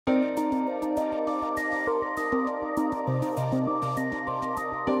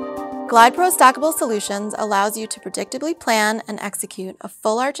GlidePRO Stackable Solutions allows you to predictably plan and execute a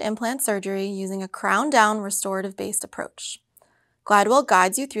full arch implant surgery using a crown-down restorative-based approach. Glidewell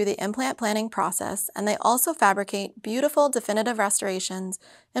guides you through the implant planning process, and they also fabricate beautiful definitive restorations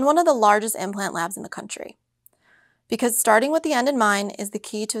in one of the largest implant labs in the country. Because starting with the end in mind is the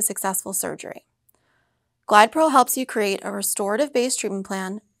key to a successful surgery. GlidePRO helps you create a restorative-based treatment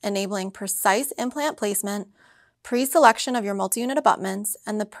plan, enabling precise implant placement, pre-selection of your multi-unit abutments,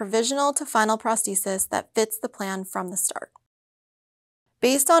 and the provisional to final prosthesis that fits the plan from the start.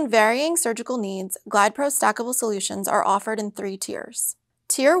 Based on varying surgical needs, GlidePRO stackable solutions are offered in 3 tiers.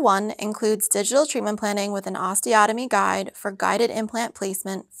 Tier 1 includes digital treatment planning with an osteotomy guide for guided implant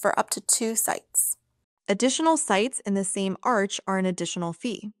placement for up to 2 sites. Additional sites in the same arch are an additional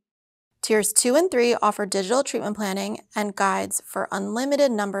fee. Tiers 2 and 3 offer digital treatment planning and guides for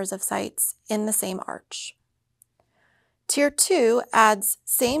unlimited numbers of sites in the same arch. Tier 2 adds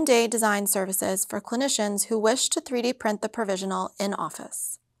same-day design services for clinicians who wish to 3D print the provisional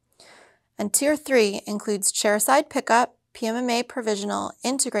in-office. And Tier 3 includes chairside pickup, PMMA provisional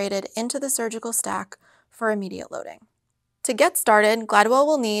integrated into the surgical stack for immediate loading. To get started, Glidewell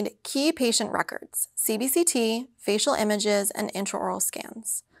will need key patient records, CBCT, facial images, and intraoral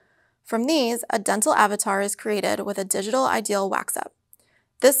scans. From these, a dental avatar is created with a digital ideal wax-up.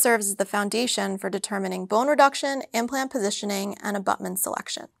 This serves as the foundation for determining bone reduction, implant positioning, and abutment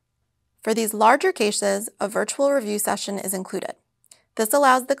selection. For these larger cases, a virtual review session is included. This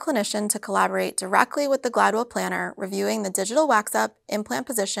allows the clinician to collaborate directly with the Glidewell planner, reviewing the digital wax-up, implant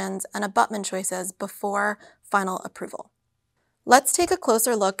positions, and abutment choices before final approval. Let's take a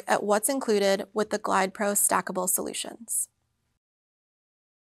closer look at what's included with the GlidePRO stackable solutions.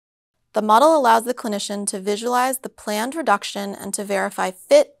 The model allows the clinician to visualize the planned reduction and to verify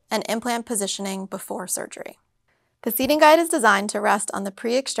fit and implant positioning before surgery. The seating guide is designed to rest on the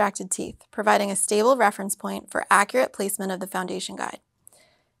pre-extracted teeth, providing a stable reference point for accurate placement of the foundation guide.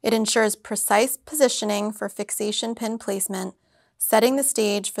 It ensures precise positioning for fixation pin placement, setting the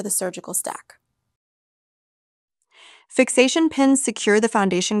stage for the surgical stack. Fixation pins secure the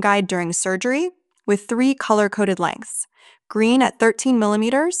foundation guide during surgery with 3 color-coded lengths: green at 13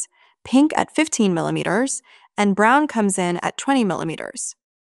 millimeters, pink at 15 millimeters, and brown comes in at 20 millimeters.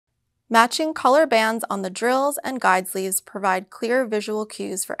 Matching color bands on the drills and guide sleeves provide clear visual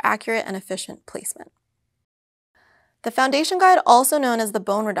cues for accurate and efficient placement. The foundation guide, also known as the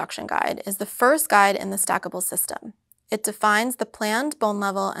bone reduction guide, is the first guide in the stackable system. It defines the planned bone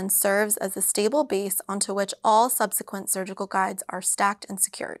level and serves as a stable base onto which all subsequent surgical guides are stacked and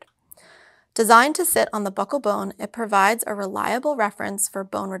secured. Designed to sit on the buccal bone, it provides a reliable reference for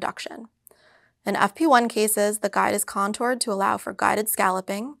bone reduction. In FP1 cases, the guide is contoured to allow for guided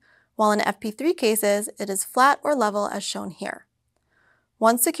scalloping, while in FP3 cases, it is flat or level as shown here.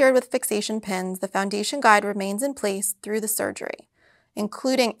 Once secured with fixation pins, the foundation guide remains in place through the surgery,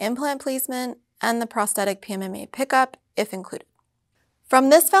 including implant placement and the prosthetic PMMA pickup, if included. From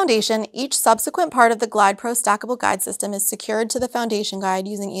this foundation, each subsequent part of the GlidePRO stackable guide system is secured to the foundation guide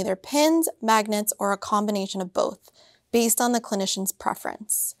using either pins, magnets, or a combination of both, based on the clinician's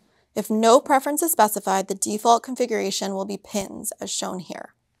preference. If no preference is specified, the default configuration will be pins, as shown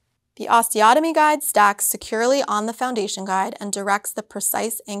here. The osteotomy guide stacks securely on the foundation guide and directs the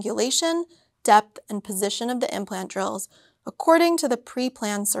precise angulation, depth, and position of the implant drills according to the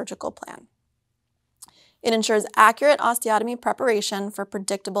pre-planned surgical plan. It ensures accurate osteotomy preparation for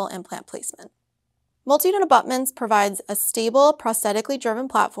predictable implant placement. Multi-unit abutments provides a stable, prosthetically driven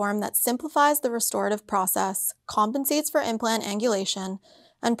platform that simplifies the restorative process, compensates for implant angulation,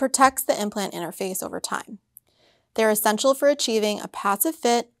 and protects the implant interface over time. They are essential for achieving a passive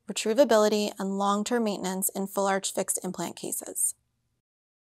fit, retrievability, and long-term maintenance in full-arch fixed implant cases.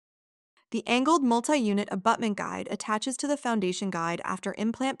 The angled multi-unit abutment guide attaches to the foundation guide after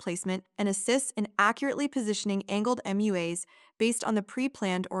implant placement and assists in accurately positioning angled MUAs based on the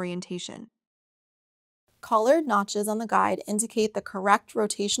pre-planned orientation. Colored notches on the guide indicate the correct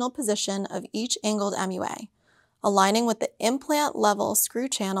rotational position of each angled MUA, aligning with the implant level screw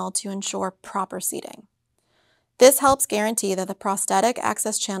channel to ensure proper seating. This helps guarantee that the prosthetic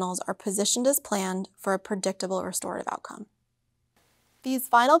access channels are positioned as planned for a predictable restorative outcome. These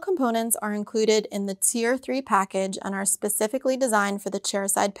final components are included in the Tier 3 package and are specifically designed for the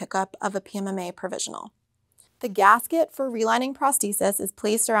chairside pickup of a PMMA provisional. The gasket for relining prosthesis is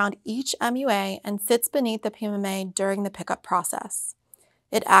placed around each MUA and sits beneath the PMMA during the pickup process.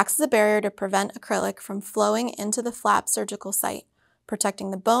 It acts as a barrier to prevent acrylic from flowing into the flap surgical site,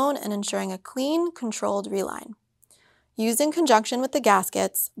 protecting the bone and ensuring a clean, controlled reline. Used in conjunction with the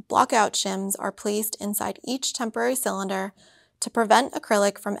gaskets, block-out shims are placed inside each temporary cylinder to prevent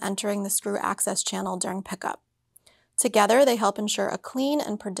acrylic from entering the screw access channel during pickup. Together, they help ensure a clean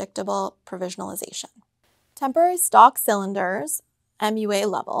and predictable provisionalization. Temporary stock cylinders,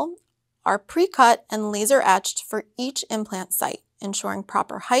 MUA level, are pre-cut and laser etched for each implant site, ensuring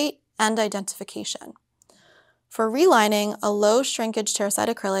proper height and identification. For relining, a low shrinkage chairside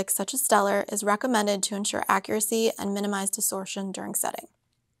acrylic such as Stellar is recommended to ensure accuracy and minimize distortion during setting.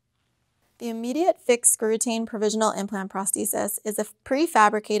 The immediate fixed screw-retained provisional implant prosthesis is a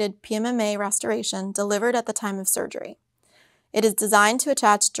prefabricated PMMA restoration delivered at the time of surgery. It is designed to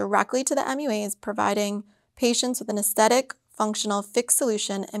attach directly to the MUAs, providing patients with an aesthetic, functional, fixed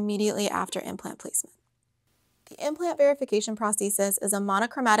solution immediately after implant placement. The implant verification prosthesis is a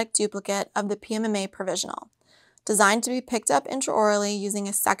monochromatic duplicate of the PMMA provisional, designed to be picked up intraorally using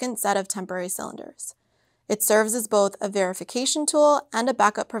a second set of temporary cylinders. It serves as both a verification tool and a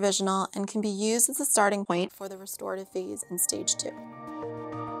backup provisional and can be used as a starting point for the restorative phase in stage 2.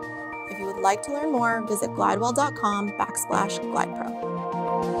 If you would like to learn more, visit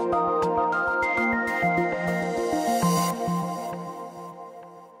glidewell.com/GlidePRO.